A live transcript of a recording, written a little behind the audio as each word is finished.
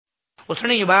Well,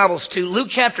 turning your Bibles to Luke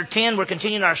chapter 10, we're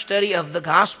continuing our study of the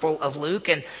Gospel of Luke.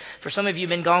 And for some of you who've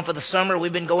been gone for the summer,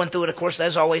 we've been going through it, of course,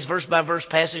 as always, verse by verse,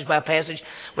 passage by passage.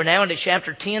 We're now into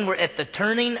chapter 10. We're at the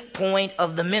turning point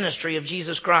of the ministry of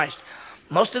Jesus Christ.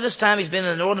 Most of this time he's been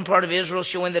in the northern part of Israel,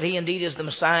 showing that he indeed is the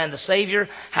Messiah and the Savior.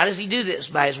 How does he do this?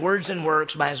 By his words and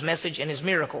works, by his message and his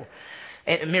miracles.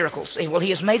 Well, he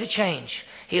has made a change.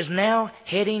 He is now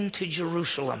heading to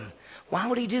Jerusalem. Why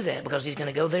would he do that? Because he's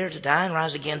going to go there to die and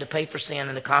rise again to pay for sin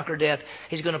and to conquer death.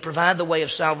 He's going to provide the way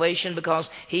of salvation because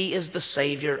he is the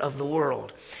Savior of the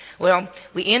world. Well,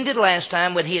 we ended last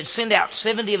time when he had sent out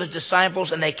 70 of his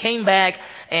disciples, and they came back,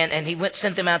 and he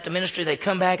sent them out to ministry. They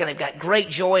come back, and they've got great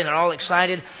joy, and they're all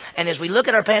excited. And as we look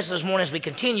at our passage this morning, as we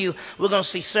continue, we're going to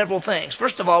see several things.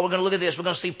 First of all, we're going to look at this. We're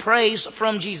going to see praise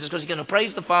from Jesus, because he's going to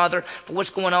praise the Father for what's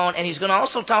going on, and he's going to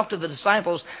also talk to the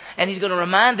disciples, and he's going to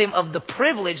remind them of the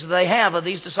privilege they have of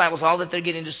these disciples, all that they're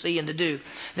getting to see and to do.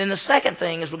 Then the second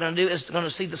thing is we're going to do is going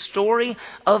to see the story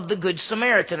of the Good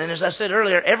Samaritan. And as I said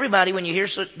earlier, everybody, when you hear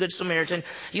Good Samaritan,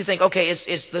 you think, okay,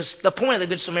 it's the point of the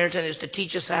Good Samaritan is to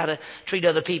teach us how to treat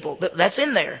other people. That's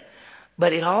in there.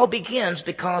 But it all begins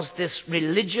because this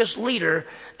religious leader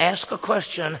asked a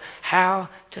question, how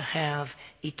to have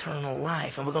eternal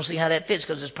life. And we're going to see how that fits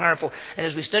because it's powerful. And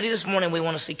as we study this morning, we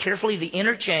want to see carefully the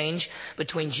interchange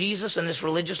between Jesus and this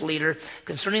religious leader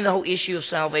concerning the whole issue of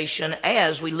salvation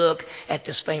as we look at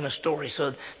this famous story.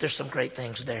 So there's some great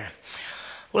things there.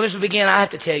 Well, as we begin, I have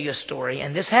to tell you a story.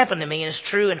 And this happened to me, and it's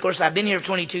true. And of course, I've been here for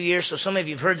 22 years, so some of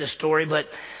you have heard this story. But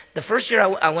the first year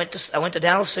I went to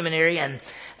Dallas Seminary, and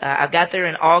I got there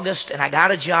in August, and I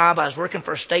got a job. I was working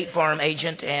for a State Farm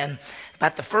agent, and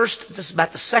about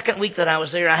the second week that I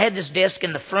was there, I had this desk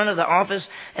in the front of the office,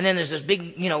 and then there's this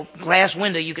big, glass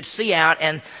window you could see out,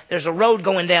 and there's a road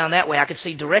going down that way. I could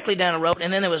see directly down the road,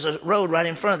 and then there was a road right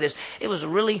in front of this. It was a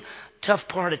really tough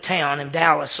part of town in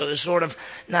Dallas, so it was sort of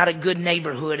not a good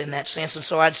neighborhood in that sense. And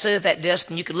so I'd sit at that desk,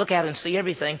 and you could look out and see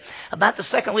everything. About the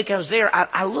second week I was there,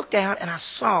 I looked out, and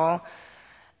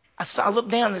I looked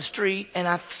down the street, and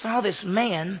I saw this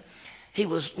man. He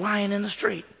was lying in the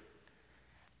street.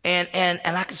 And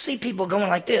I could see people going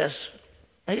like this.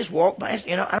 They just walked by,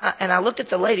 and I looked at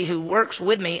the lady who works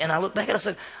with me, and I looked back and I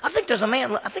said, I think there's a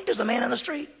man in the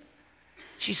street.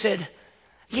 She said,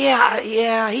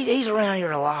 yeah, he's around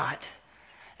here a lot.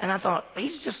 And I thought,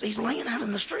 he's laying out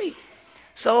in the street.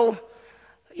 So,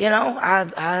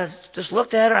 I just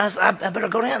looked at her. I said, I better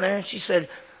go down there. And she said,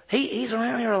 he's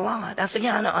around here a lot. I said,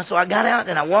 yeah, I know. So I got out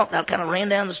and I walked. I kind of ran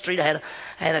down the street. I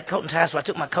had a coat and tie, so I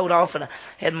took my coat off and I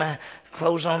had my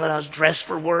clothes on that I was dressed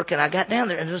for work. And I got down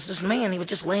there, and there was this man. He was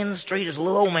just laying in the street. He was a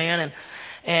little old man,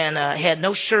 and he had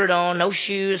no shirt on, no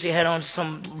shoes. He had on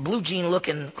some blue jean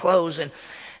looking clothes. And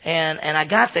I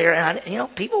got there,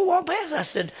 and people walked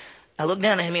past. I looked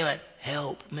down at him. He went,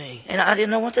 help me. And I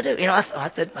didn't know what to do. I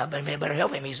thought I better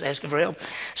help him. He's asking for help.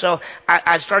 So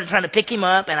I started trying to pick him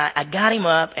up, and I got him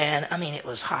up. And it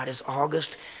was hot as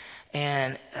August.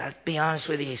 And to be honest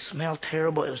with you, he smelled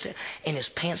terrible. And his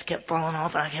pants kept falling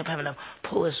off, and I kept having to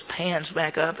pull his pants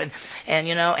back up. And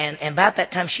about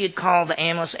that time, she had called the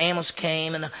ambulance. The ambulance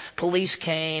came, and the police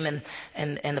came, and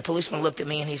the policeman looked at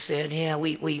me, and he said, yeah,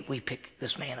 we pick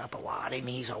this man up a lot.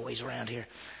 He's always around here.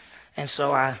 And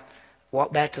so I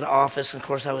walked back to the office, and of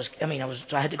course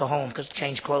I had to go home because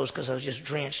change clothes because I was just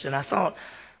drenched. And I thought,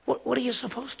 what are you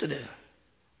supposed to do?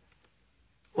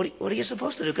 What are you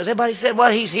supposed to do? Because everybody said, well,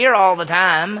 he's here all the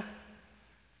time.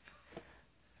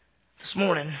 This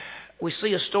morning, we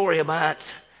see a story about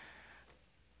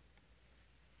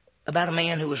a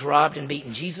man who was robbed and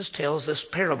beaten. Jesus tells this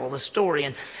parable, this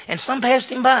story, and some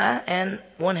passed him by, and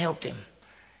one helped him.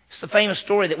 It's the famous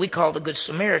story that we call the Good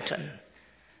Samaritan.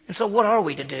 And so what are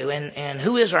we to do? And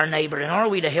who is our neighbor? And are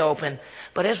we to help?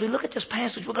 But as we look at this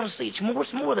passage, we're going to see it's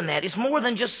more than that. It's more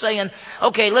than just saying,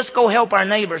 okay, let's go help our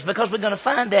neighbors. Because we're going to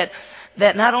find that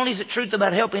not only is it truth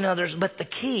about helping others, but the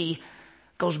key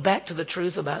goes back to the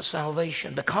truth about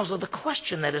salvation. Because of the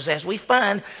question that is asked. We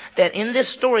find that in this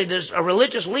story, there's a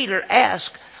religious leader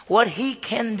asked what he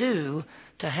can do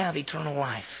to have eternal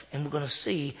life. And we're going to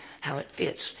see how it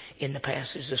fits in the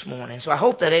passage this morning. So I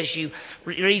hope that as you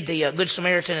read the Good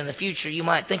Samaritan in the future, you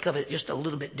might think of it just a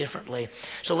little bit differently.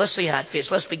 So let's see how it fits.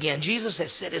 Let's begin. Jesus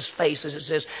has set his face, as it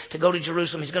says, to go to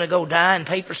Jerusalem. He's going to go die and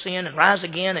pay for sin and rise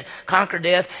again and conquer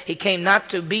death. He came not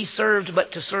to be served,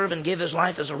 but to serve and give his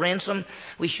life as a ransom.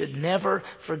 We should never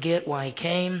forget why he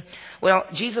came. Well,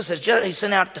 Jesus he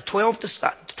sent out the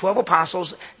 12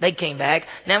 apostles. They came back.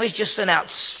 Now he's just sent out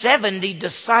 70 disciples.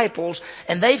 disciples,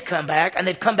 and they've come back, and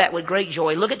they've come back with great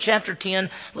joy. Look at chapter 10,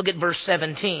 look at verse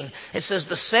 17. It says,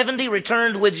 the 70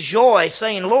 returned with joy,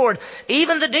 saying, Lord,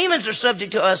 even the demons are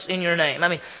subject to us in your name. I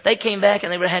mean, they came back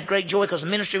and they had great joy because the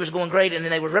ministry was going great, and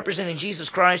then they were representing Jesus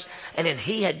Christ, and then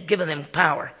he had given them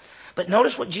power. But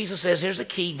notice what Jesus says. Here's the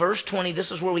key. Verse 20,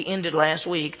 this is where we ended last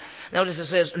week. Notice it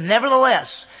says,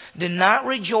 nevertheless, do not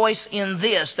rejoice in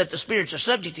this, that the spirits are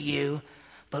subject to you,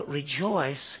 but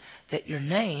rejoice that your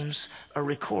names are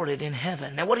recorded in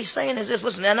heaven. Now what he's saying is this.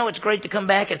 Listen, I know it's great to come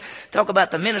back and talk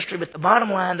about the ministry, but the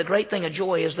bottom line, the great thing of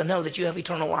joy is to know that you have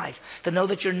eternal life. To know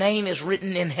that your name is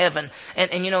written in heaven.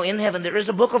 And you know, in heaven there is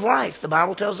a book of life. The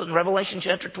Bible tells us in Revelation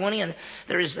chapter 20, and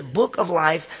there is the book of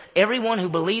life. Everyone who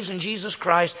believes in Jesus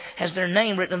Christ has their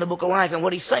name written in the book of life. And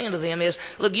what he's saying to them is,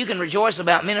 look, you can rejoice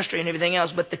about ministry and everything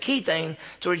else, but the key thing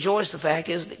to rejoice the fact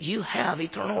is that you have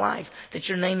eternal life. That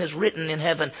your name is written in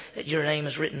heaven. That your name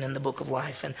is written in the book of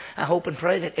life. And I hope and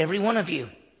pray that every one of you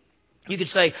could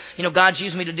say, you know, God's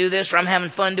used me to do this, or I'm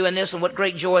having fun doing this, and what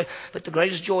great joy. But the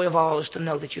greatest joy of all is to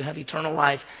know that you have eternal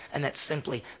life, and that's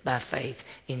simply by faith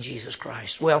in Jesus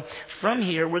Christ. Well, from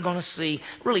here, we're going to see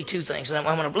really two things. And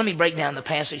let me break down the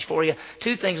passage for you.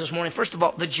 Two things this morning. First of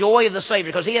all, the joy of the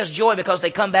Savior, because he has joy because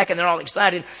they come back and they're all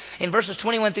excited. In verses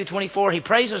 21 through 24, he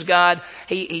praises God.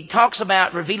 He talks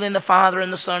about revealing the Father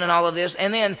and the Son and all of this,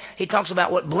 and then he talks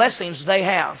about what blessings they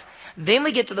have. Then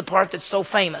we get to the part that's so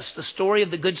famous, the story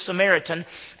of the Good Samaritan.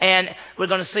 And we're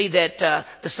going to see that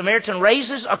the Samaritan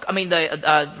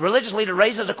the religious leader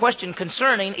raises a question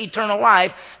concerning eternal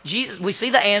life. We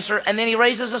see the answer, and then he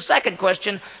raises a second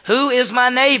question, who is my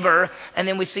neighbor? And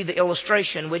then we see the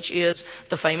illustration, which is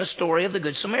the famous story of the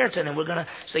Good Samaritan. And we're going to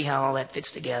see how all that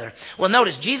fits together. Well,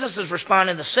 notice, Jesus is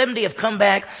responding. The 70 have come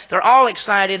back. They're all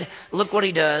excited. Look what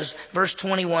he does. Verse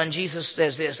 21, Jesus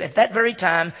says this, at that very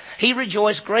time, he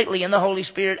rejoiced greatly in the Holy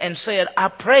Spirit and said, I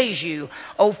praise you,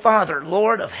 O Father,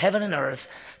 Lord of heaven and earth,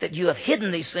 that you have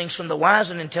hidden these things from the wise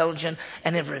and intelligent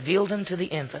and have revealed them to the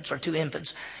infants, or to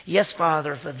infants. Yes,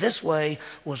 Father, for this way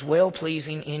was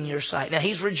well-pleasing in your sight. Now,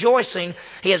 he's rejoicing.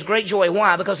 He has great joy.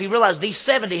 Why? Because he realized these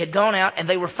 70 had gone out and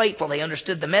they were faithful. They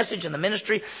understood the message and the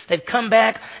ministry. They've come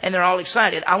back and they're all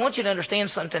excited. I want you to understand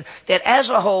something, that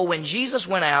as a whole, when Jesus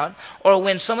went out, or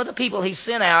when some of the people he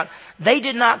sent out, they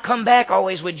did not come back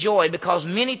always with joy, because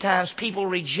many times people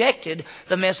rejected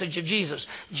the message of Jesus.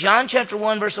 John chapter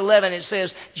 1 verse 11, it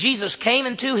says, Jesus came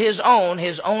into his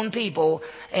own people,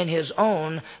 and his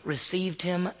own received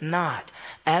him not.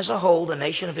 As a whole, the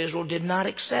nation of Israel did not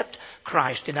accept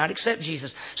Christ, did not accept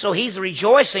Jesus. So he's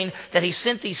rejoicing that he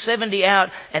sent these 70 out,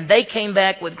 and they came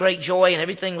back with great joy, and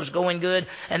everything was going good.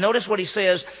 And notice what he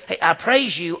says, hey, I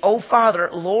praise you, O Father,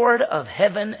 Lord of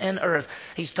heaven and earth.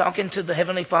 He's talking to the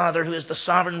Heavenly Father, who is the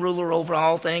sovereign ruler over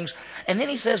all things. And then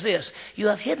he says this, you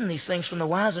have hidden these things from the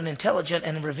wise and intelligent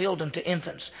and have revealed them to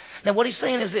infants. Now what he's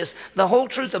saying is this, the whole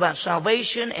truth about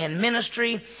salvation and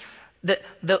ministry,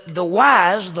 the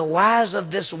wise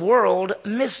of this world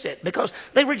missed it because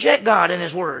they reject God and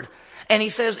his word. And he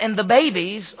says, and the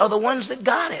babies are the ones that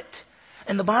got it.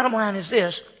 And the bottom line is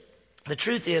this, the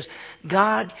truth is,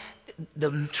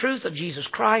 the truth of Jesus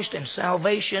Christ and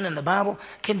salvation and the Bible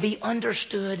can be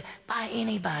understood by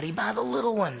anybody, by the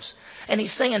little ones. And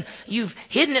he's saying, you've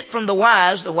hidden it from the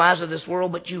wise of this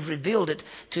world, but you've revealed it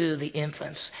to the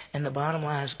infants. And the bottom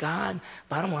line is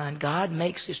God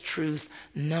makes his truth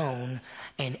known,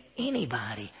 and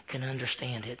anybody can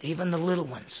understand it, even the little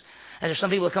ones. And there's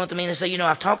some people that come up to me and they say,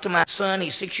 I've talked to my son,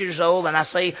 he's 6 years old, and I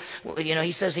say,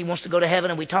 he says he wants to go to heaven,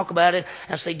 and we talk about it.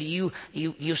 I say, do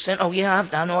you sin? Oh yeah,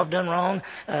 I know I've done wrong.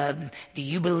 Do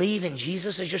you believe in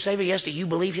Jesus as your Savior? Yes. Do you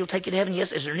believe he'll take you to heaven?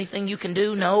 Yes. Is there anything you can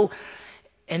do? No.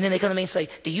 And then they come to me and say,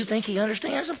 do you think he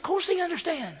understands? Of course he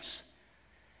understands.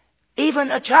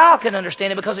 Even a child can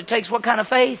understand it, because it takes what kind of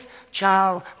faith?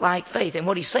 Childlike faith. And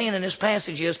what he's saying in this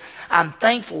passage is, I'm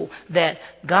thankful that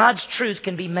God's truth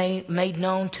can be made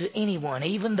known to anyone,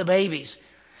 even the babies.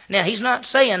 Now, he's not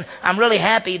saying, I'm really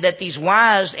happy that these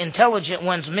wise, intelligent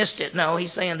ones missed it. No,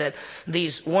 he's saying that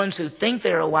these ones who think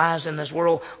they're wise in this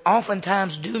world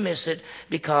oftentimes do miss it,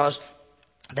 because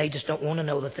they just don't want to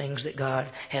know the things that God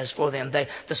has for them.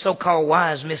 The so-called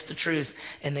wise miss the truth,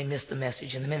 and they miss the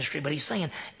message and the ministry. But he's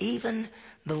saying even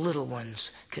the little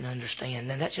ones can understand.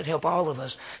 And that should help all of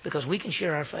us, because we can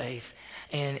share our faith.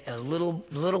 And a little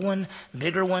one,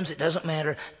 bigger ones, it doesn't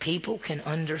matter. People can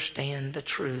understand the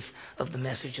truth of the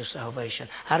message of salvation.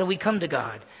 How do we come to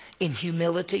God? In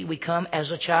humility. We come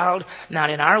as a child, not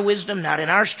in our wisdom, not in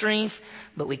our strength,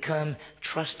 but we come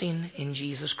trusting in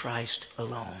Jesus Christ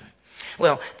alone.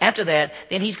 Well, after that,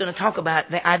 then he's going to talk about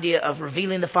the idea of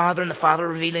revealing the Father and the Father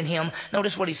revealing him.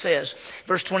 Notice what he says.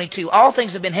 Verse 22, all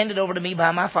things have been handed over to me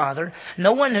by my Father.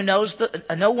 No one knows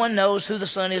who the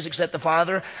Son is except the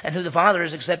Father, and who the Father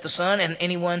is except the Son, and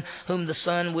anyone whom the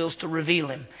Son wills to reveal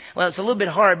him. Well, it's a little bit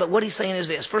hard, but what he's saying is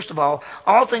this. First of all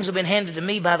things have been handed to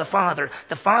me by the Father.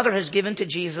 The Father has given to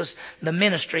Jesus the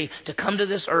ministry to come to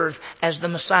this earth as the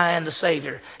Messiah and the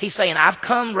Savior. He's saying, I've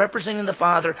come representing the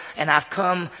Father, and I've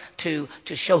come to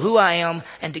show who I am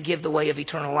and to give the way of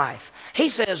eternal life. He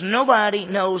says nobody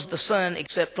knows the Son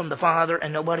except from the Father,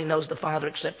 and nobody knows the Father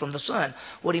except from the Son.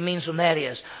 What he means from that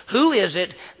is, who is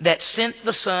it that sent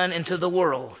the Son into the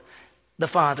world? The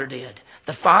Father did.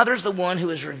 The Father's the one who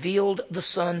has revealed the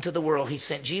Son to the world. He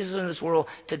sent Jesus into this world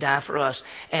to die for us,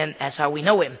 and that's how we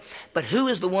know him. But who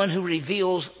is the one who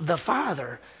reveals the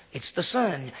Father? It's the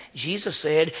Son. Jesus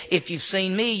said, if you've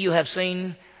seen me, you have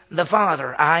seen the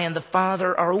Father. I and the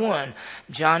Father are one.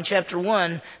 John chapter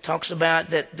 1 talks about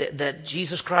that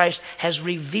Jesus Christ has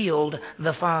revealed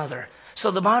the Father. So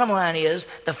the bottom line is,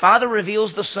 the Father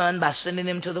reveals the Son by sending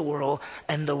him to the world,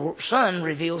 and the Son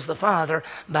reveals the Father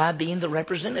by being the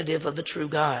representative of the true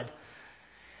God.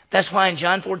 That's why in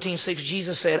John 14:6,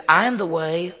 Jesus said, I am the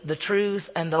way, the truth,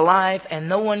 and the life, and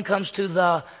no one comes to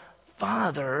the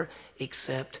Father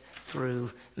except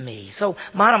through me. So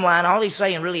bottom line, all he's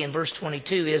saying really in verse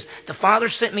 22 is, the Father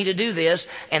sent me to do this.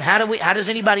 And how does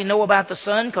anybody know about the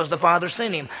Son? Because the Father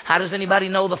sent him. How does anybody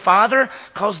know the Father?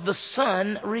 Because the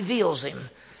Son reveals him.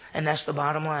 And that's the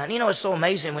bottom line. You know, it's so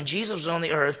amazing. When Jesus was on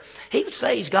the earth, he would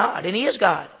say he's God, and he is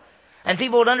God. And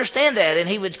people would understand that, and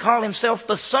he would call himself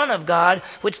the Son of God,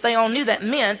 which they all knew that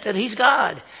meant that he's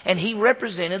God. And he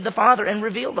represented the Father and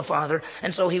revealed the Father.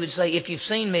 And so he would say, if you've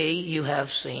seen me, you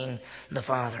have seen the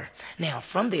Father. Now,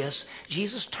 from this,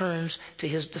 Jesus turns to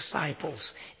his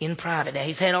disciples in private. Now,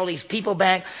 he's had all these people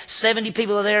back. 70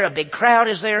 people are there. A big crowd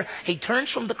is there. He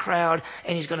turns from the crowd,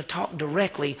 and he's going to talk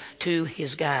directly to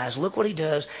his guys. Look what he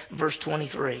does, verse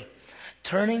 23.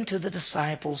 Turning to the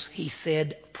disciples, he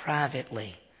said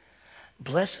privately,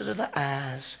 blessed are the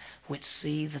eyes which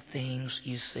see the things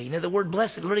you see. Now, the word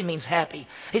blessed literally means happy.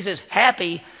 He says,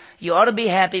 happy, you ought to be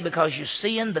happy because you're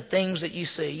seeing the things that you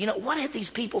see. You know, what have these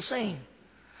people seen?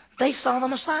 They saw the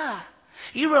Messiah.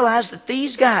 You realize that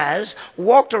these guys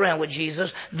walked around with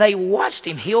Jesus. They watched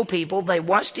him heal people. They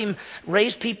watched him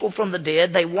raise people from the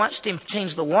dead. They watched him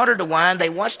change the water to wine. They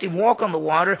watched him walk on the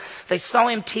water. They saw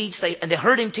him teach. They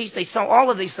heard him teach. They saw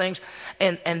all of these things.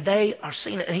 And they are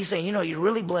seeing it. And he's saying, you know, you're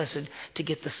really blessed to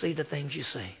get to see the things you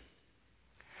see.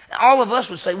 All of us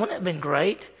would say, wouldn't it have been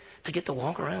great to get to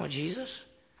walk around with Jesus?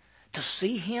 To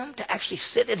see him? To actually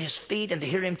sit at his feet and to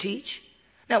hear him teach?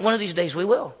 Now, one of these days we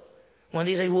will. One of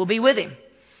these days we'll be with him.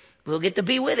 We'll get to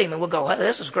be with him and we'll go, hey,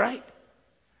 this is great.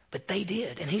 But they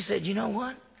did. And he said, you know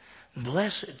what?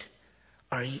 Blessed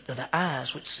are the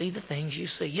eyes which see the things you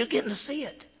see. You're getting to see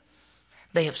it.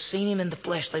 They have seen him in the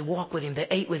flesh. They walk with him. They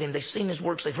ate with him. They've seen his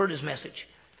works. They've heard his message.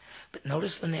 But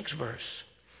notice the next verse.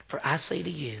 For I say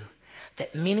to you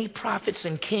that many prophets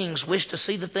and kings wish to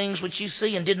see the things which you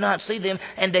see and did not see them,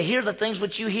 and to hear the things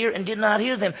which you hear and did not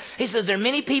hear them. He says there are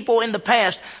many people in the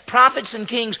past, prophets and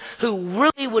kings, who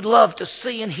really would love to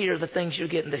see and hear the things you're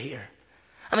getting to hear.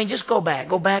 I mean, just go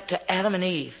back to Adam and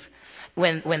Eve.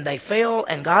 When they fell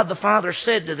and God the Father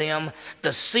said to them,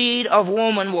 the seed of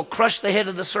woman will crush the head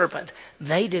of the serpent.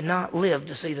 They did not live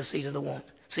to see the seed of the woman.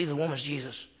 See, the woman's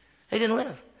Jesus. They didn't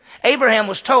live. Abraham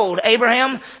was told,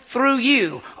 Abraham, through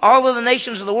you, all of the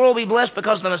nations of the world will be blessed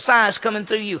because the Messiah is coming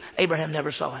through you. Abraham never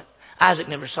saw it. Isaac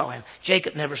never saw him.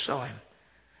 Jacob never saw him.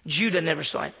 Judah never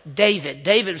saw him.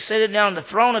 David sitting down on the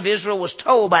throne of Israel was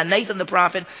told by Nathan the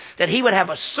prophet that he would have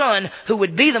a son who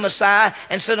would be the Messiah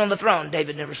and sit on the throne.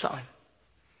 David never saw him.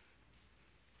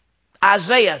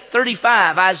 Isaiah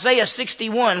 35, Isaiah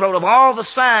 61 wrote of all the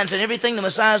signs and everything the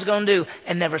Messiah is going to do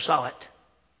and never saw it.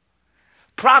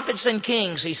 Prophets and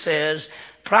kings, he says,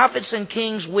 prophets and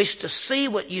kings wish to see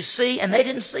what you see, and they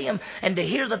didn't see them, and to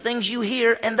hear the things you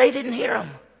hear, and they didn't hear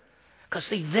them. Because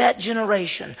see, that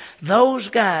generation, those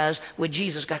guys with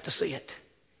Jesus got to see it.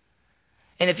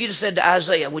 And if you'd have said to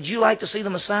Isaiah, would you like to see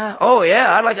the Messiah? Oh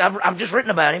yeah, I've just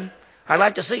written about him. I'd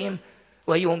like to see him.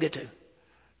 Well, you won't get to.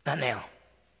 Not now.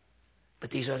 But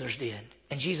these others did.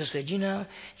 And Jesus said, you know,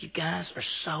 you guys are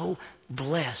so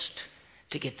blessed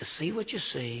to get to see what you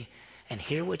see and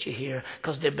hear what you hear,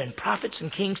 because there have been prophets and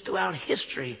kings throughout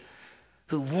history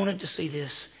who wanted to see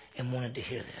this and wanted to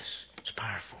hear this. It's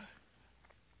powerful.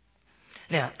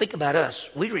 Now, think about us.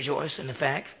 We rejoice in the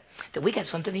fact that we got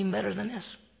something even better than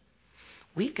this.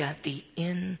 We've got the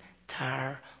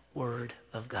entire Word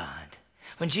of God.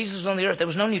 When Jesus was on the earth, there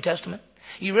was no New Testament.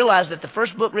 You realize that the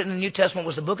first book written in the New Testament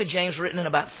was the book of James, written in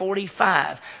about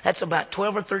 45. That's about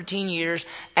 12 or 13 years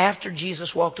after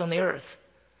Jesus walked on the earth.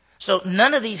 So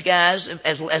none of these guys,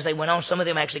 as they went on, some of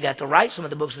them actually got to write some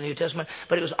of the books of the New Testament,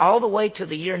 but it was all the way to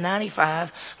the year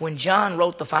 95 when John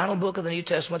wrote the final book of the New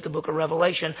Testament, the book of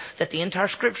Revelation, that the entire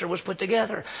Scripture was put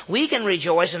together. We can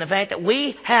rejoice in the fact that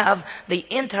we have the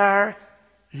entire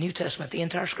New Testament, the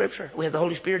entire Scripture. We have the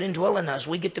Holy Spirit indwelling us.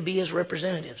 We get to be His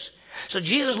representatives. So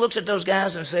Jesus looks at those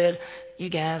guys and said, you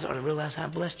guys ought to realize how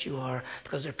blessed you are,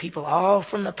 because they're people all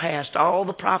from the past, all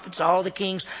the prophets, all the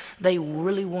kings. They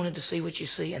really wanted to see what you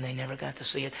see, and they never got to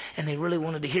see it. And they really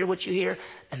wanted to hear what you hear,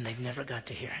 and they've never got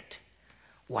to hear it.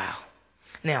 Wow.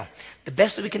 Now, the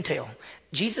best that we can tell,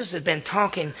 Jesus has been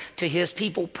talking to His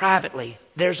people privately.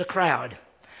 There's a crowd.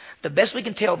 The best we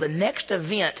can tell, the next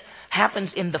event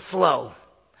happens in the flow.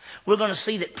 We're going to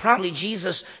see that probably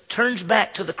Jesus turns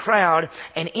back to the crowd,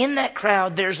 and in that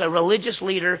crowd there's a religious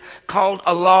leader called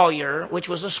a lawyer, which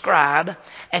was a scribe,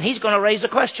 and he's going to raise a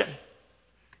question.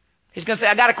 He's going to say,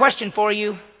 I got a question for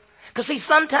you. Because see,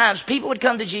 sometimes people would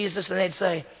come to Jesus and they'd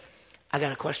say, I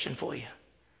got a question for you.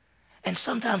 And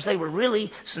sometimes they were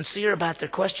really sincere about their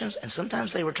questions, and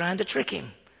sometimes they were trying to trick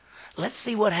Him. Let's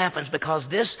see what happens, because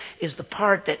this is the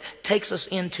part that takes us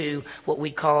into what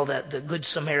we call the Good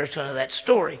Samaritan of that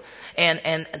story.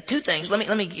 And two things.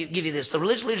 Let me give you this. The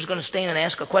religious leader is going to stand and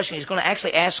ask a question. He's going to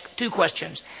actually ask two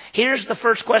questions. Here's the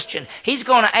first question. He's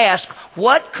going to ask,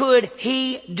 what could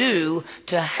he do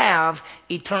to have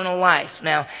eternal life?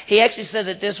 Now, he actually says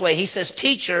it this way. He says,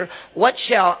 Teacher, what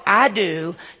shall I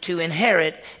do to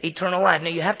inherit eternal life?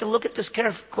 Now, you have to look at this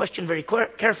question very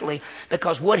carefully,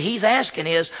 because what he's asking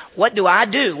is, what do I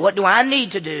do? What do I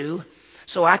need to do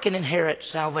so I can inherit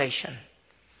salvation?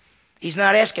 He's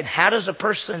not asking, how does a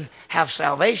person have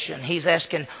salvation? He's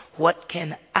asking, what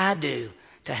can I do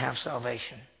to have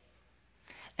salvation?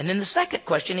 And then the second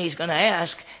question he's going to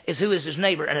ask is, who is his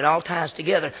neighbor? And it all ties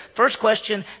together. First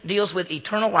question deals with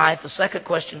eternal life. The second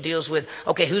question deals with,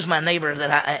 okay, who's my neighbor?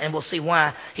 And we'll see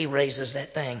why he raises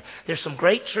that thing. There's some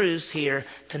great truths here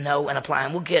to know and apply.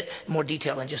 And we'll get more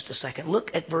detail in just a second.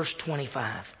 Look at verse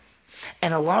 25.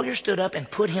 And a lawyer stood up and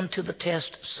put him to the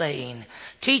test, saying,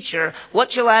 Teacher,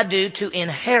 what shall I do to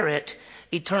inherit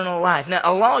eternal life? Now,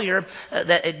 a lawyer,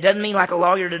 that it doesn't mean like a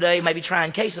lawyer today, maybe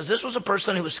trying cases. This was a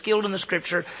person who was skilled in the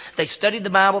Scripture. They studied the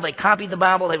Bible. They copied the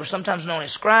Bible. They were sometimes known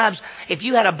as scribes. If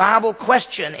you had a Bible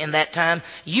question in that time,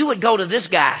 you would go to this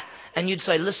guy. And you'd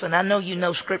say, listen, I know you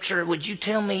know Scripture. Would you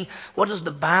tell me, what does the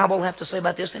Bible have to say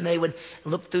about this? And they would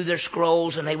look through their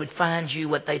scrolls and they would find you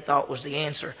what they thought was the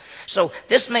answer. So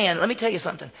this man, let me tell you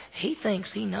something. He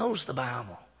thinks he knows the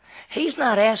Bible. He's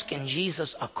not asking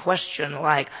Jesus a question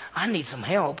like, I need some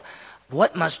help.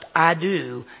 What must I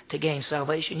do to gain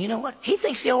salvation? You know what? He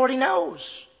thinks he already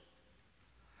knows.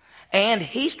 And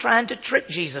he's trying to trick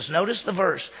Jesus. Notice the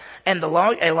verse. And a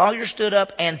lawyer stood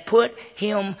up and put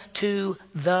him to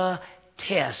the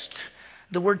test.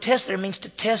 The word test there means to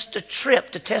test, to trip,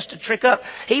 to test, to trick up.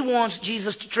 He wants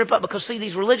Jesus to trip up because, see,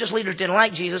 these religious leaders didn't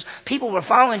like Jesus. People were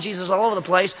following Jesus all over the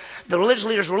place. The religious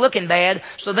leaders were looking bad,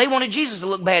 so they wanted Jesus to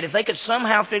look bad if they could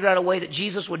somehow figure out a way that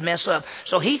Jesus would mess up.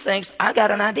 So he thinks, I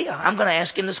got an idea. I'm going to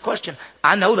ask him this question.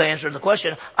 I know the answer to the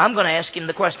question. I'm going to ask him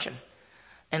the question.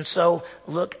 And so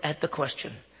look at the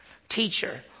question.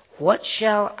 Teacher, what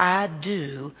shall I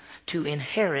do to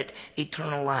inherit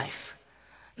eternal life?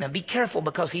 Now be careful,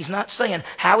 because he's not saying,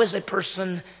 how is a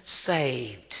person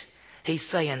saved? He's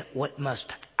saying, what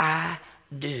must I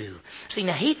do? See,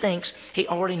 now he thinks he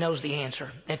already knows the answer.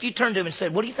 Now, if you turned to him and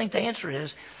said, what do you think the answer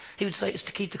is? He would say, it's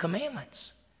to keep the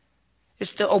commandments.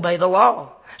 It's to obey the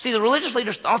law. See, the religious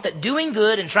leaders thought that doing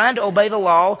good and trying to obey the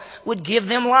law would give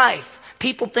them life.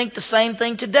 People think the same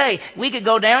thing today. We could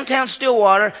go downtown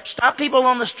Stillwater, stop people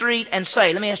on the street and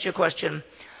say, let me ask you a question.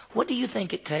 What do you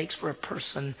think it takes for a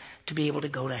person to be able to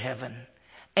go to heaven?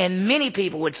 And many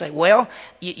people would say, well,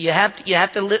 you have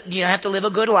to live a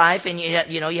good life, and you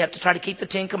have to try to keep the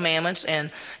 10 Commandments,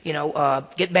 and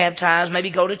get baptized,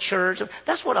 maybe go to church.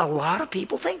 That's what a lot of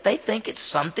people think. They think it's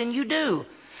something you do.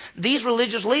 These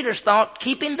religious leaders thought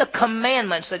keeping the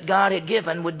commandments that God had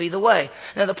given would be the way.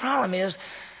 Now the problem is,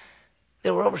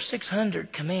 there were over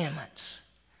 600 commandments,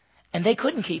 and they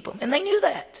couldn't keep them, and they knew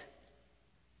that.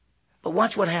 But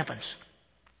watch what happens.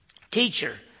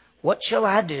 Teacher, what shall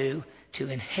I do to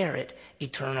inherit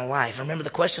eternal life? Remember,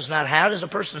 the question is not how does a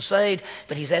person saved,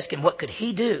 but he's asking what could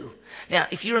he do? Now,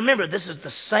 if you remember, this is the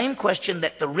same question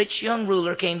that the rich young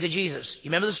ruler came to Jesus. You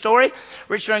remember the story?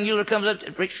 Rich young ruler comes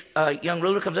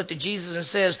up to Jesus and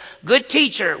says, Good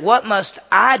teacher, what must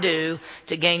I do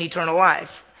to gain eternal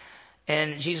life?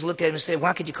 And Jesus looked at him and said,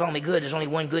 why could you call me good? There's only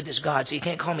one good that's God. So you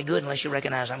can't call me good unless you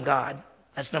recognize I'm God.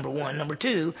 That's number one. Number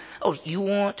two, you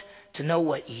want to know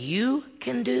what you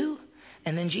can do?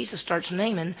 And then Jesus starts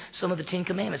naming some of the 10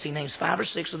 commandments. He names 5 or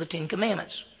 6 of the 10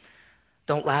 commandments.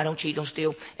 Don't lie, don't cheat, don't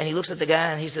steal. And he looks at the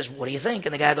guy and he says, what do you think?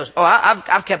 And the guy goes,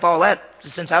 I've kept all that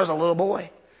since I was a little boy.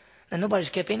 And nobody's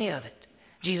kept any of it.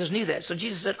 Jesus knew that. So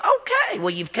Jesus said, okay,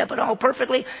 well, you've kept it all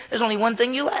perfectly. There's only one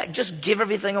thing you lack. Just give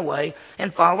everything away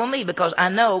and follow me, because I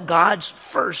know God's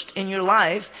first in your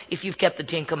life if you've kept the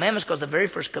 10 commandments, because the very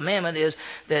first commandment is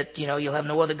that, you'll have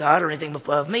no other God or anything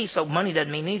above me. So money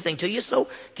doesn't mean anything to you. So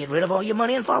get rid of all your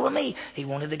money and follow me. He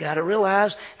wanted the guy to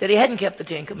realize that he hadn't kept the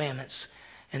 10 commandments.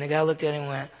 And the guy looked at him and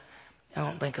went, I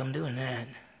don't think I'm doing that.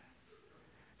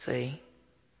 See?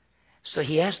 So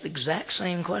he asked the exact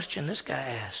same question this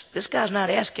guy asked. This guy's not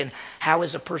asking, how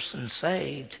is a person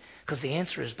saved? Because the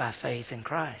answer is by faith in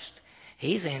Christ.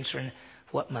 He's answering,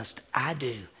 what must I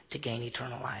do to gain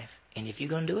eternal life? And if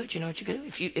you're going to do it, you know what you can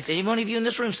do? If any one of you in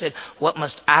this room said, what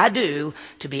must I do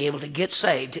to be able to get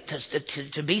saved,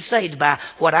 to be saved by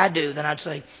what I do, then I'd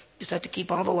say, just have to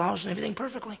keep all the laws and everything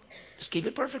perfectly. Just keep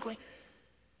it perfectly.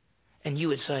 And you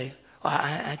would say, well,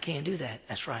 I can't do that.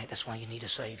 That's right. That's why you need a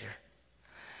Savior.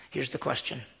 Here's the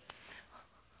question.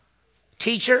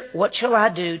 Teacher, what shall I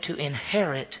do to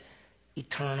inherit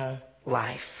eternal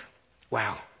life?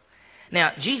 Wow.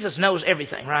 Now, Jesus knows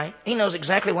everything, right? He knows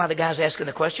exactly why the guy's asking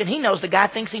the question. He knows the guy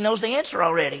thinks he knows the answer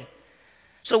already.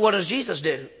 So what does Jesus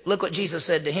do? Look what Jesus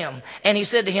said to him. And he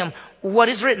said to him, what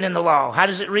is written in the law? How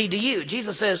does it read to you?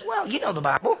 Jesus says, well, you know the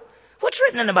Bible. What's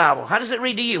written in the Bible? How does it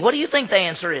read to you? What do you think the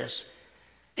answer is?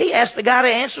 He asked the guy to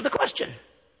answer the question,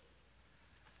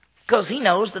 because he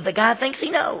knows that the guy thinks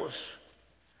he knows.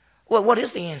 Well, what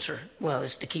is the answer? Well,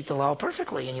 it's to keep the law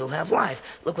perfectly and you'll have life.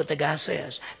 Look what the guy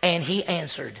says. And he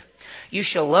answered, you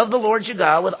shall love the Lord your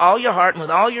God with all your heart and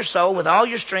with all your soul, with all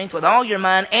your strength, with all your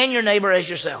mind, and your neighbor as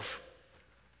yourself.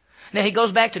 Now he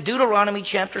goes back to Deuteronomy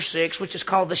chapter 6, which is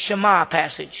called the Shema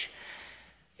passage.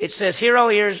 It says, Hear,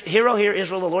 O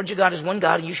Israel, the Lord your God is one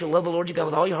God, and you shall love the Lord your God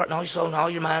with all your heart and all your soul and all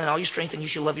your mind and all your strength, and you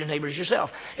shall love your neighbor as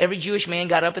yourself. Every Jewish man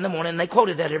got up in the morning and they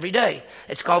quoted that every day.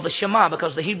 It's called the Shema,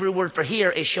 because the Hebrew word for hear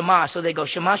is Shema. So they go,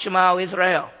 Shema, Shema, O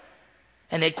Israel.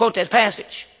 And they'd quote that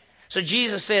passage. So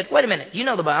Jesus said, wait a minute, you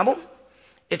know the Bible.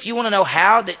 If you want to know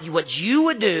what you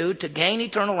would do to gain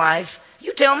eternal life,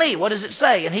 you tell me, what does it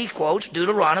say? And he quotes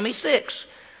Deuteronomy 6.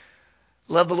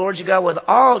 Love the Lord your God with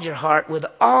all your heart, with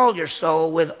all your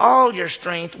soul, with all your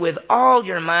strength, with all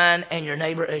your mind, and your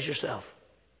neighbor as yourself.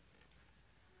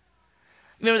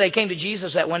 Remember they came to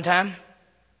Jesus at one time,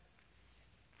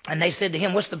 and they said to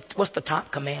him, what's the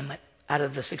top commandment out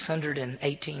of the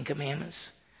 618 commandments?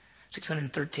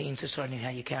 613, just starting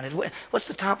how you counted. What's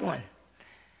the top one?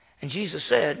 And Jesus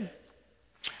said,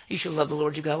 you shall love the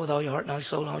Lord your God with all your heart and all your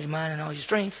soul and all your mind and all your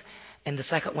strength. And the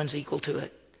second one's equal to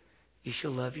it. You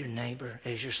shall love your neighbor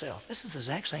as yourself. This is the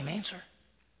exact same answer.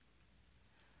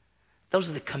 Those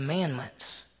are the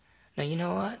commandments. Now, you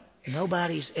know what?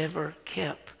 Nobody's ever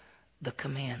kept the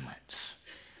commandments.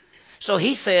 So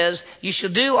he says, you shall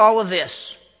do all of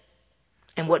this.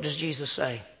 And what does Jesus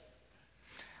say?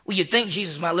 Well, you'd think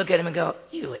Jesus might look at him and go,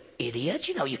 you idiot,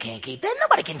 you know you can't keep that.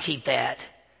 Nobody can keep that.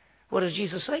 What does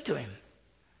Jesus say to him?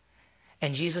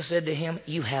 And Jesus said to him,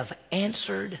 you have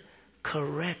answered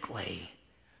correctly.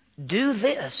 Do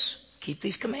this, keep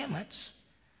these commandments,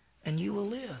 and you will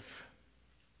live.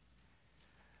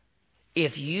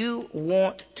 If you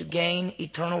want to gain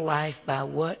eternal life by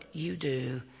what you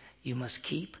do, you must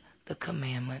keep the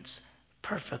commandments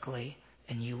perfectly,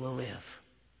 and you will live.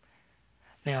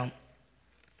 Now,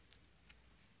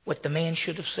 what the man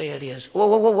should have said is,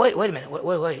 whoa, wait a minute,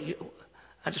 wait.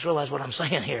 I just realized what I'm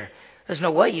saying here. There's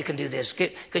no way you can do this,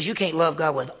 because you can't love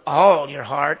God with all your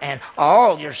heart and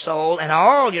all your soul and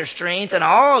all your strength and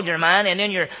all your mind, and then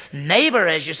your neighbor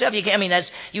as yourself. You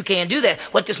can't do that.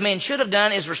 What this man should have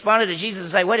done is responded to Jesus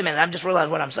and say, wait a minute, I've just realized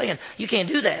what I'm saying. You can't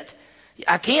do that.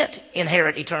 I can't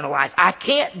inherit eternal life. I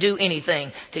can't do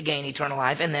anything to gain eternal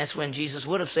life. And that's when Jesus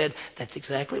would have said, that's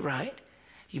exactly right.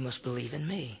 You must believe in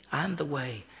me. I'm the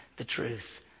way, the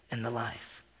truth, and the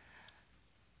life.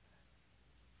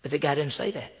 But the guy didn't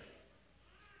say that.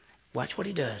 Watch what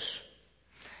he does.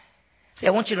 See, I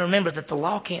want you to remember that the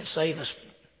law can't save us.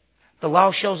 The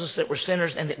law shows us that we're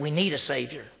sinners and that we need a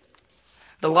Savior.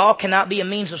 The law cannot be a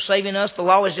means of saving us. The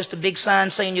law is just a big sign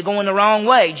saying you're going the wrong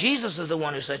way. Jesus is the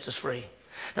one who sets us free.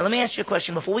 Now let me ask you a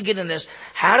question before we get into this.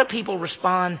 How do people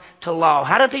respond to law?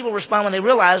 How do people respond when they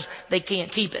realize they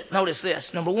can't keep it? Notice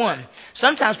this. Number one,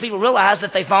 sometimes people realize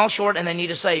that they fall short and they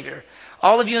need a Savior.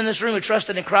 All of you in this room who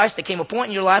trusted in Christ, there came a point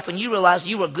in your life when you realized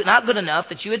you were not good enough,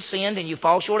 that you had sinned and you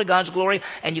fall short of God's glory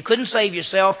and you couldn't save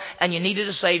yourself and you needed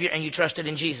a Savior and you trusted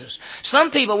in Jesus. Some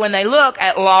people, when they look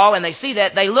at law and they see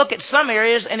that, they look at some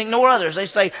areas and ignore others. They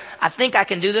say, I think I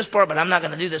can do this part, but I'm not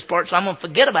going to do this part, so I'm going to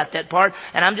forget about that part,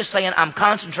 and I'm just saying I'm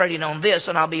concentrating on this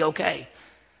and I'll be okay.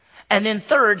 And then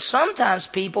third, sometimes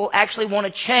people actually want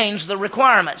to change the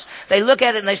requirements. They look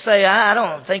at it and they say, I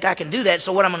don't think I can do that,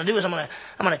 so what I'm going to do is I'm going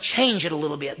to change it a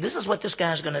little bit. This is what this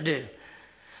guy's going to do.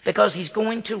 Because he's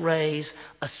going to raise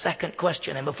a second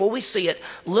question. And before we see it,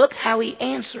 look how he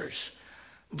answers.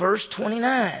 Verse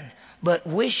 29, but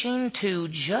wishing to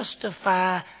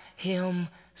justify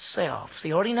himself. See,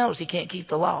 he already knows he can't keep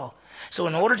the law. So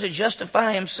in order to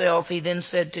justify himself, he then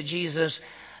said to Jesus,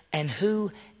 and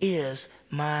who is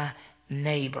my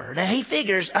neighbor? Now he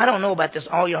figures, I don't know about this,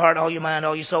 all your heart, all your mind,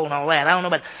 all your soul, and all that. I don't know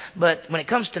about, but when it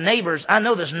comes to neighbors, I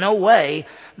know there's no way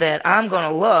that I'm going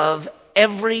to love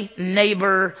every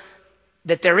neighbor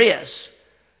that there is.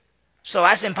 So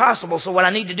that's impossible. So what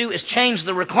I need to do is change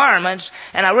the requirements,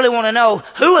 and I really want to know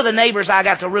who are the neighbors I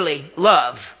got to really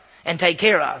love and take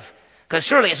care of. Because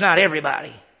surely it's not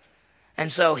everybody.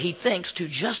 And so he thinks to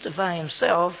justify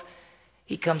himself,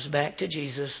 he comes back to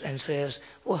Jesus and says,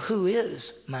 well, who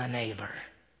is my neighbor?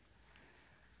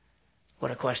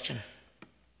 What a question.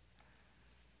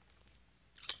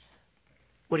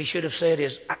 What he should have said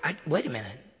is, wait a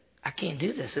minute, I can't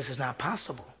do this. This is not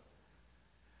possible.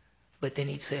 But then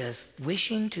he says,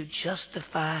 wishing to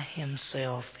justify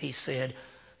himself, he said,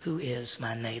 who is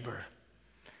my neighbor?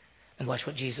 And watch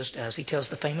what Jesus does. He tells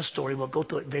the famous story. We'll go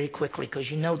through it very quickly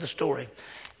because you know the story.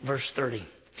 Verse 30.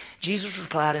 Jesus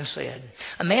replied and said,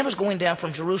 a man was going down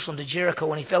from Jerusalem to Jericho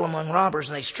when he fell among robbers,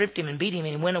 and they stripped him and beat him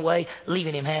and he went away,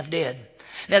 leaving him half dead.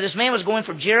 Now this man was going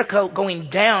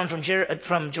down from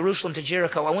Jerusalem to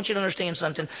Jericho. I want you to understand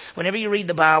something. Whenever you read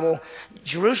the Bible,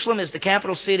 Jerusalem is the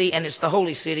capital city and it's the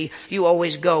holy city. You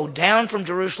always go down from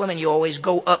Jerusalem and you always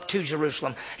go up to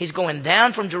Jerusalem. He's going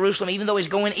down from Jerusalem, even though he's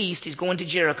going east, he's going to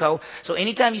Jericho. So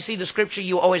anytime you see the scripture,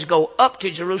 you always go up to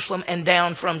Jerusalem and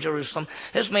down from Jerusalem.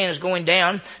 This man is going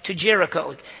down to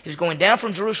Jericho. He was going down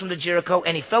from Jerusalem to Jericho,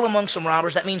 and he fell among some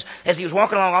robbers. That means as he was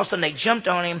walking along, all of a sudden they jumped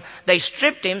on him, they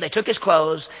stripped him, they took his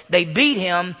clothes, they beat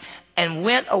him and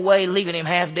went away, leaving him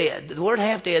half dead. The word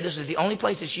half dead, this is the only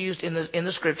place it's used in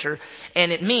the scripture,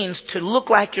 and it means to look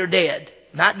like you're dead.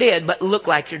 Not dead, but look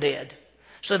like you're dead.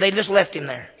 So they just left him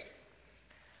there.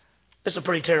 It's a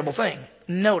pretty terrible thing.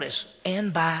 Notice,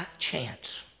 and by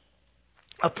chance,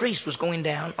 a priest was going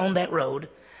down on that road,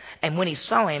 and when he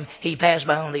saw him, he passed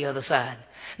by on the other side.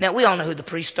 Now, we all know who the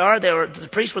priests are. The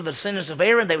priests were the descendants of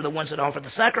Aaron. They were the ones that offered the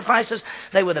sacrifices.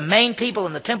 They were the main people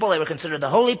in the temple. They were considered the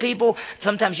holy people.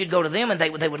 Sometimes you'd go to them and they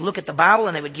would look at the Bible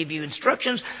and they would give you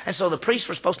instructions. And so the priests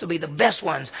were supposed to be the best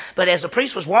ones. But as the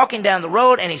priest was walking down the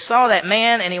road and he saw that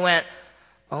man and he went,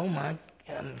 oh my,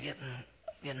 I'm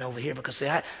getting over here because see,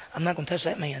 I'm not going to touch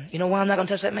that man. You know why I'm not going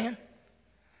to touch that man?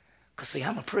 Because see,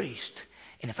 I'm a priest.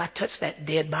 And if I touch that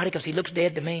dead body, because he looks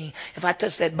dead to me, if I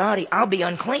touch that body, I'll be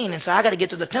unclean. And so I got to get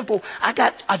to the temple. I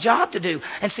got a job to do.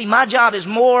 And see, my job is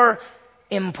more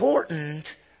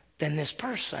important than this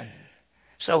person.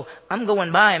 So I'm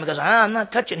going by him because I'm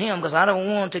not touching him because I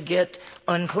don't want to get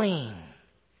unclean.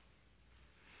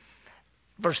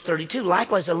 Verse 32,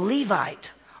 likewise a Levite.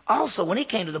 Also, when he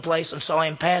came to the place and saw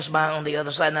him pass by on the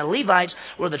other side. Now, Levites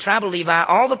were the tribe of Levi.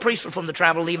 All the priests were from the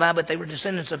tribe of Levi, but they were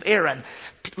descendants of Aaron.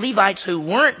 Levites who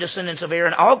weren't descendants of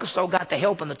Aaron also got the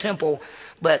help in the temple,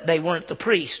 but they weren't the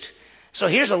priest. So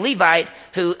here's a Levite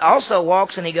who also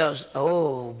walks and he goes,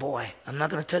 oh boy, I'm not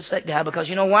going to touch that guy because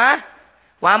you know why?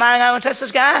 Why am I not going to touch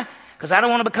this guy? Because I don't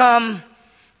want to become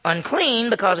unclean,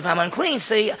 because if I'm unclean,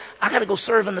 see, I got to go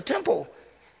serve in the temple.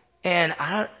 And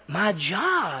my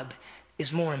job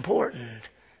is more important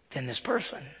than this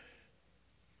person.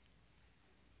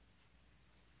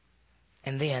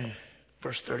 And then,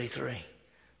 verse 33,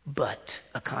 but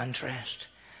a contrast.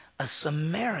 A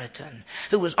Samaritan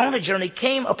who was on a journey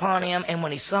came upon him, and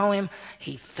when he saw him,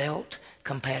 he felt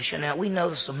compassion. Now, we know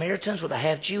the Samaritans were the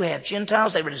half Jew, half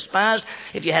Gentiles. They were despised.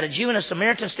 If you had a Jew and a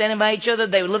Samaritan standing by each other,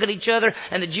 they would look at each other,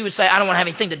 and the Jew would say, I don't want to have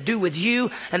anything to do with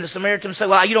you. And the Samaritan would say,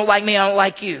 well, you don't like me, I don't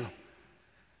like you.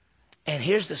 And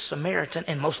here's the Samaritan,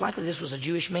 and most likely this was a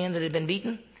Jewish man that had been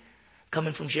beaten,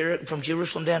 coming from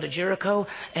Jerusalem down to Jericho.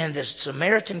 And this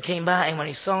Samaritan came by, and when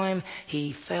he saw him,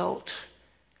 he felt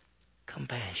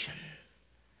compassion.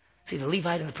 See, the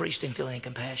Levite and the priest didn't feel any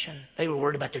compassion. They were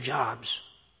worried about their jobs.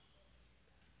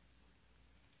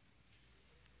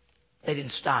 They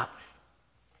didn't stop.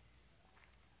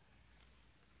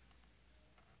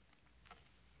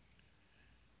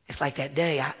 It's like that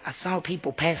day I saw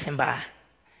people passing by,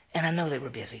 and I know they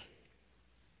were busy.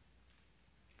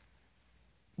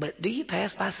 But do you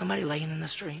pass by somebody laying in the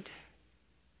street?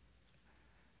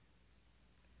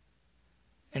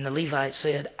 And the Levite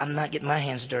said, I'm not getting my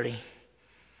hands dirty.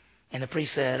 And the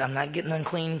priest said, I'm not getting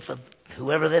unclean for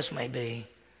whoever this may be.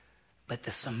 But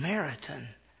the Samaritan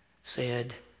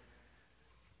said,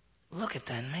 look at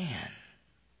that man.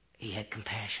 He had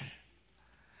compassion.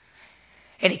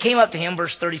 And he came up to him,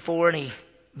 verse 34, and he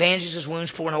bandaged his wounds,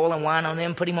 pouring oil and wine on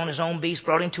them, put him on his own beast,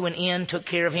 brought him to an inn, took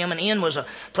care of him. An inn was a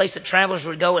place that travelers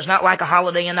would go. It's not like a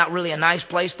Holiday Inn, not really a nice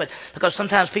place, but because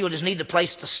sometimes people just need a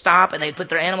place to stop, and they'd put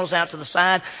their animals out to the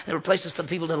side. There were places for the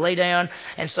people to lay down,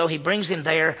 and so he brings him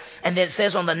there. And then it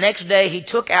says on the next day he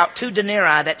took out 2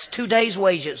 denarii, that's 2 days'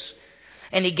 wages.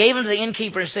 And he gave him to the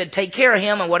innkeeper and said, take care of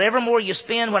him, and whatever more you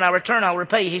spend when I return, I'll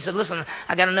repay you. He said, listen,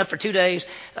 I got enough for 2 days.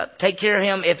 Take care of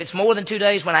him. If it's more than 2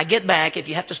 days, when I get back, if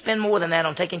you have to spend more than that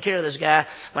on taking care of this guy,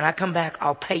 when I come back,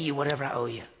 I'll pay you whatever I owe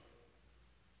you.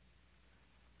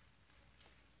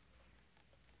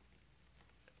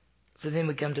 So then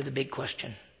we come to the big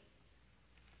question.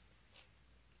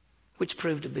 Which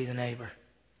proved to be the neighbor?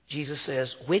 Jesus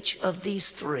says, which of these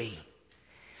 3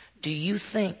 do you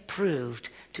think proved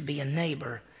to be a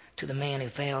neighbor to the man who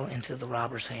fell into the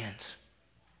robber's hands?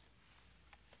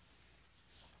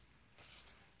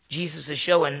 Jesus is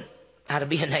showing how to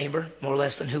be a neighbor, more or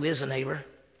less than who is a neighbor.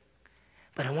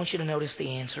 But I want you to notice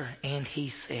the answer. And he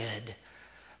said,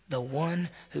 the one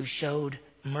who showed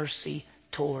mercy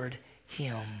toward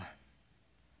him.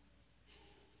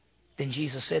 Then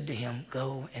Jesus said to him,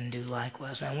 go and do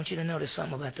likewise. Now I want you to notice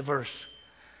something about the verse.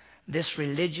 This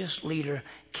religious leader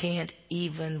can't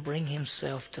even bring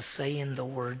himself to saying the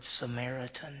word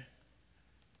Samaritan.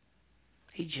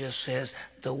 He just says,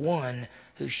 the one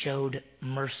who showed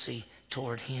mercy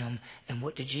toward him. And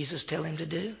what did Jesus tell him to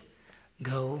do?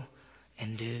 Go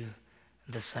and do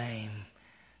the same.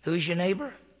 Who's your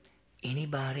neighbor?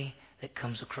 Anybody that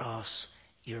comes across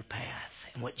your path.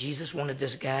 And what Jesus wanted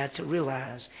this guy to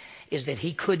realize is that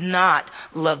he could not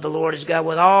love the Lord his God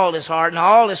with all his heart and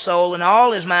all his soul and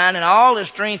all his mind and all his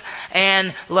strength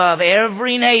and love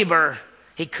every neighbor.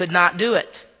 He could not do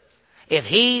it. If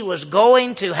he was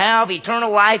going to have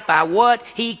eternal life by what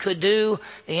he could do,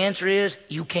 the answer is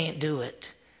you can't do it.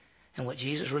 And what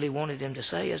Jesus really wanted him to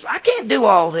say is, I can't do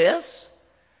all this.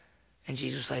 And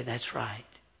Jesus said, that's right.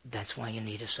 That's why you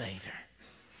need a Savior.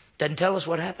 Doesn't tell us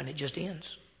what happened. It just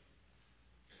ends.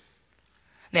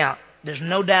 Now, there's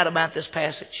no doubt about this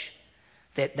passage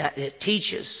that it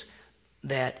teaches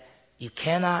that you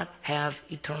cannot have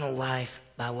eternal life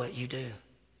by what you do.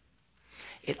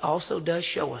 It also does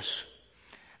show us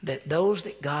that those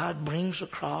that God brings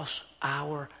across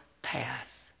our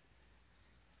path,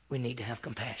 we need to have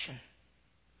compassion.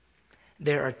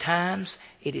 There are times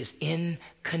it is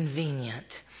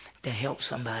inconvenient to help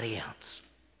somebody else.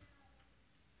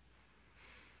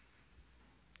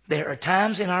 There are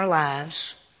times in our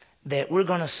lives that we're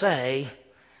going to say,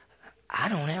 I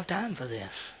don't have time for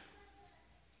this.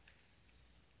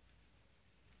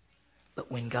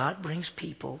 But when God brings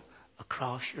people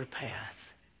across your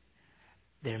path,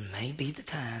 there may be the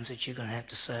times that you're going to have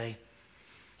to say,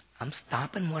 I'm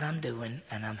stopping what I'm doing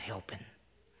and I'm helping.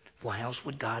 Why else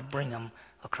would God bring them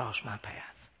across my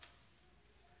path?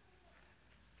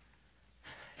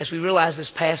 As we realize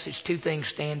this passage, 2 things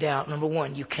stand out. Number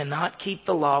 1, you cannot keep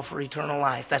the law for eternal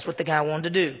life. That's what the guy wanted to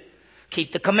do.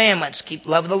 Keep the commandments. Keep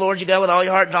love the Lord your God with all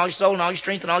your heart and all your soul and all your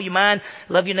strength and all your mind.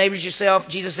 Love your neighbors yourself.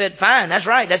 Jesus said, fine, that's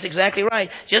right. That's exactly right.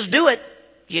 Just do it.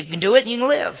 You can do it and you can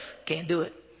live. Can't do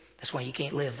it. That's why you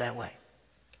can't live that way.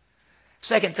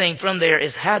 Second thing from there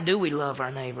is, how do we love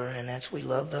our neighbor? And that's, we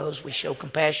love those. We show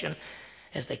compassion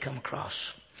as they come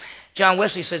across. John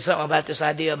Wesley said something about this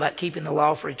idea about keeping the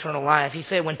law for eternal life. He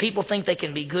said, when people think they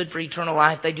can be good for eternal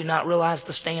life, they do not realize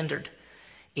the standard.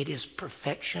 It is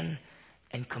perfection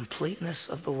and completeness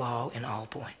of the law in all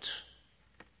points.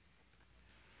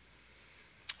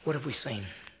 What have we seen?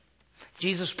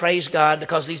 Jesus praised God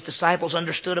because these disciples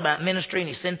understood about ministry, and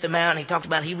he sent them out, and he talked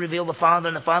about he revealed the Father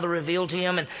and the Father revealed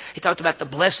him, and he talked about the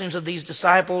blessings of these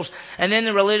disciples. And then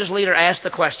the religious leader asked the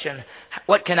question,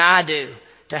 what can I do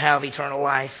to have eternal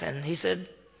life? And he said,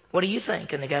 what do you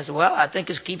think? And the guy said, well, I think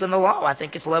it's keeping the law. I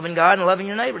think it's loving God and loving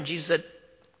your neighbor. And Jesus said,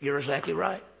 you're exactly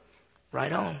right.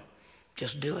 Right on.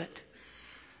 Just do it.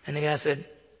 And the guy said,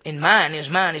 in his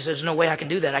mind, he says, there's no way I can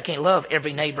do that. I can't love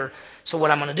every neighbor. So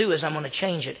what I'm going to do is I'm going to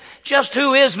change it. Just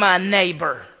who is my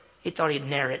neighbor? He thought he'd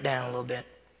narrow it down a little bit.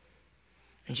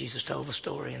 And Jesus told the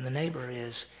story. And the neighbor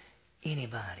is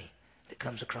anybody that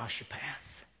comes across your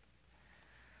path.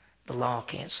 The law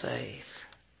can't save.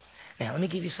 Now, let me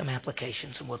give you some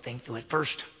applications and we'll think through it.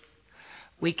 First,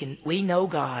 we know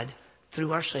God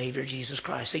through our Savior, Jesus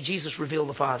Christ. See, Jesus revealed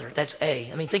the Father. That's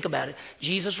A. I mean, think about it.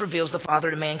 Jesus reveals the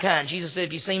Father to mankind. Jesus said,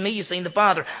 if you've seen me, you've seen the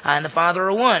Father. I and the Father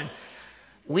are one.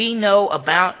 We know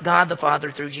about God the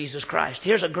Father through Jesus Christ.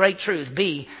 Here's a great truth.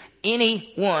 B,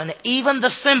 anyone, even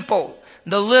the simple,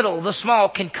 the little, the small,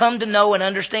 can come to know and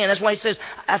understand. That's why he says,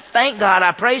 I thank God,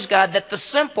 I praise God that the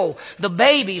simple, the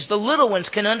babies, the little ones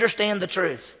can understand the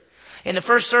truth. In the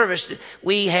first service,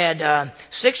 we had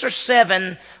 6 or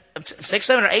 7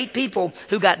 or 8 people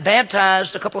who got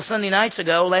baptized a couple of Sunday nights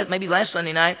ago, maybe last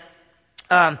Sunday night.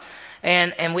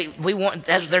 And we want,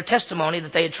 that's their testimony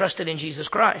that they had trusted in Jesus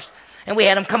Christ. And we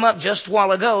had them come up just a while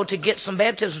ago to get some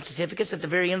baptism certificates at the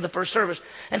very end of the first service.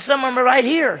 And some of them are right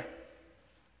here.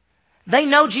 They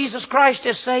know Jesus Christ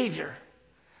as Savior.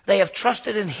 They have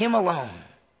trusted in Him alone.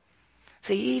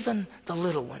 See, even the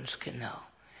little ones can know.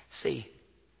 See,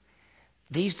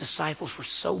 these disciples were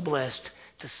so blessed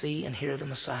to see and hear the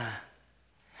Messiah.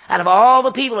 Out of all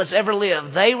the people that's ever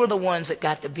lived, they were the ones that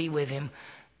got to be with Him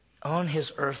on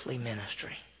His earthly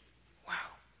ministry. Wow.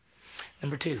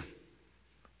 Number 2,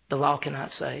 the law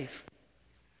cannot save.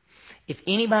 If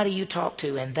anybody you talk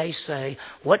to and they say,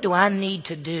 what do I need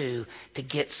to do to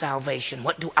get salvation?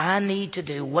 What do I need to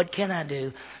do? What can I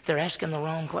do? They're asking the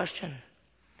wrong question.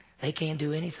 They can't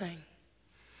do anything.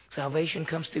 Salvation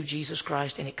comes through Jesus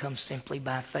Christ, and it comes simply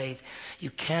by faith. You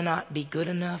cannot be good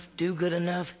enough, do good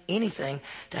enough, anything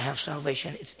to have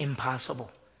salvation. It's impossible.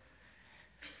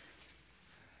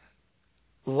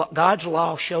 God's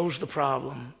law shows the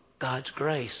problem. God's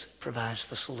grace provides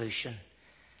the solution.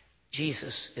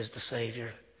 Jesus is the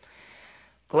Savior.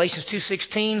 Galatians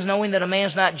 2:16, knowing that a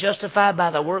man's not justified by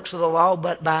the works of the law,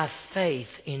 but by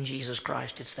faith in Jesus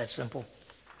Christ. It's that simple.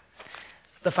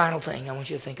 The final thing I want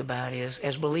you to think about is,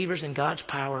 as believers in God's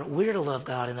power, we're to love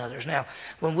God and others. Now,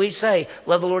 when we say,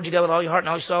 love the Lord your God with all your heart and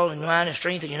all your soul and your mind and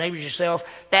strength and your neighbor as yourself,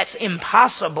 that's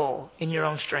impossible in your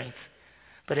own strength.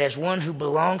 But as one who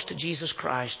belongs to Jesus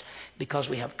Christ, because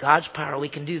we have God's power, we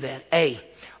can do that. A,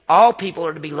 all people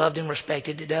are to be loved and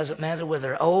respected. It doesn't matter whether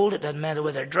they're old. It doesn't matter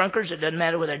whether they're drunkards. It doesn't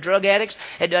matter whether they're drug addicts.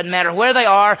 It doesn't matter where they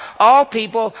are. All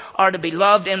people are to be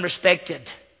loved and respected.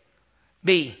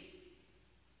 B,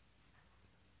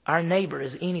 our neighbor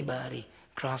is anybody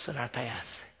crossing our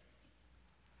path.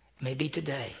 Maybe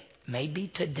today,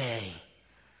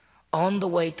 on the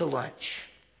way to lunch,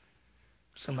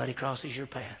 somebody crosses your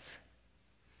path.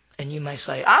 And you may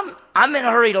say, I'm in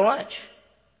a hurry to lunch.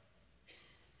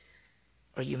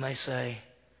 Or you may say,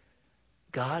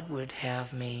 God would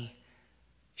have me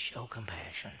show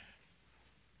compassion.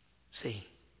 See,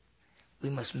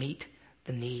 we must meet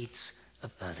the needs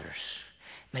of others.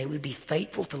 May we be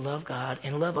faithful to love God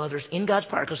and love others in God's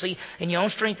power. Because see, in your own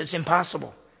strength, it's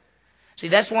impossible. See,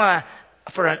 that's why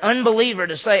for an unbeliever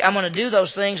to say, I'm going to do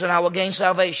those things and I will gain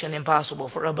salvation, impossible.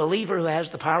 For a believer who has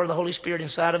the power of the Holy Spirit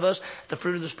inside of us, the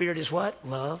fruit of the Spirit is what?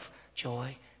 Love,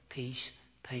 joy, peace,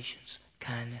 patience,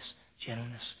 kindness,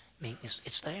 gentleness, meekness.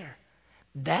 It's there.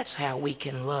 That's how we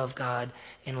can love God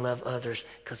and love others,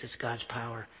 because it's God's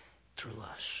power through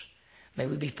us. May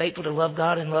we be faithful to love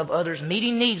God and love others,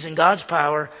 meeting needs in God's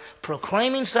power,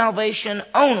 proclaiming salvation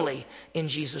only in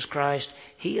Jesus Christ.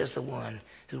 He is the one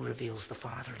who reveals the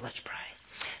Father. Let's pray.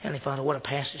 Heavenly Father, what a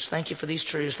passage. Thank you for these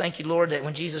truths. Thank you, Lord, that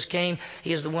when Jesus came,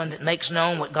 He is the one that makes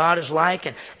known what God is like.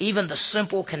 And even the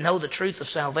simple can know the truth of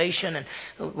salvation and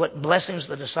what blessings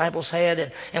the disciples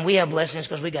had. And we have blessings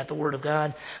because we got the Word of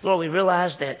God. Lord, we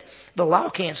realize that the law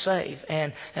can't save.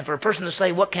 And for a person to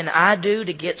say, what can I do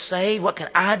to get saved? What can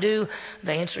I do?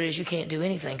 The answer is you can't do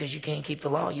anything because you can't keep the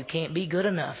law. You can't be good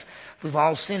enough. We've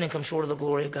all sinned and come short of the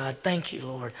glory of God. Thank you,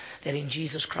 Lord, that in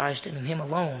Jesus Christ and in Him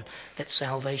alone, that's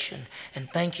salvation. And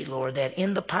thank you, Lord, that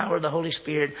in the power of the Holy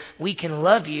Spirit, we can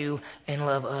love you and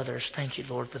love others. Thank you,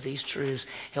 Lord, for these truths.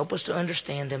 Help us to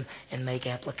understand them and make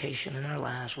application in our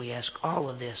lives. We ask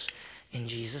all of this in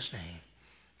Jesus' name.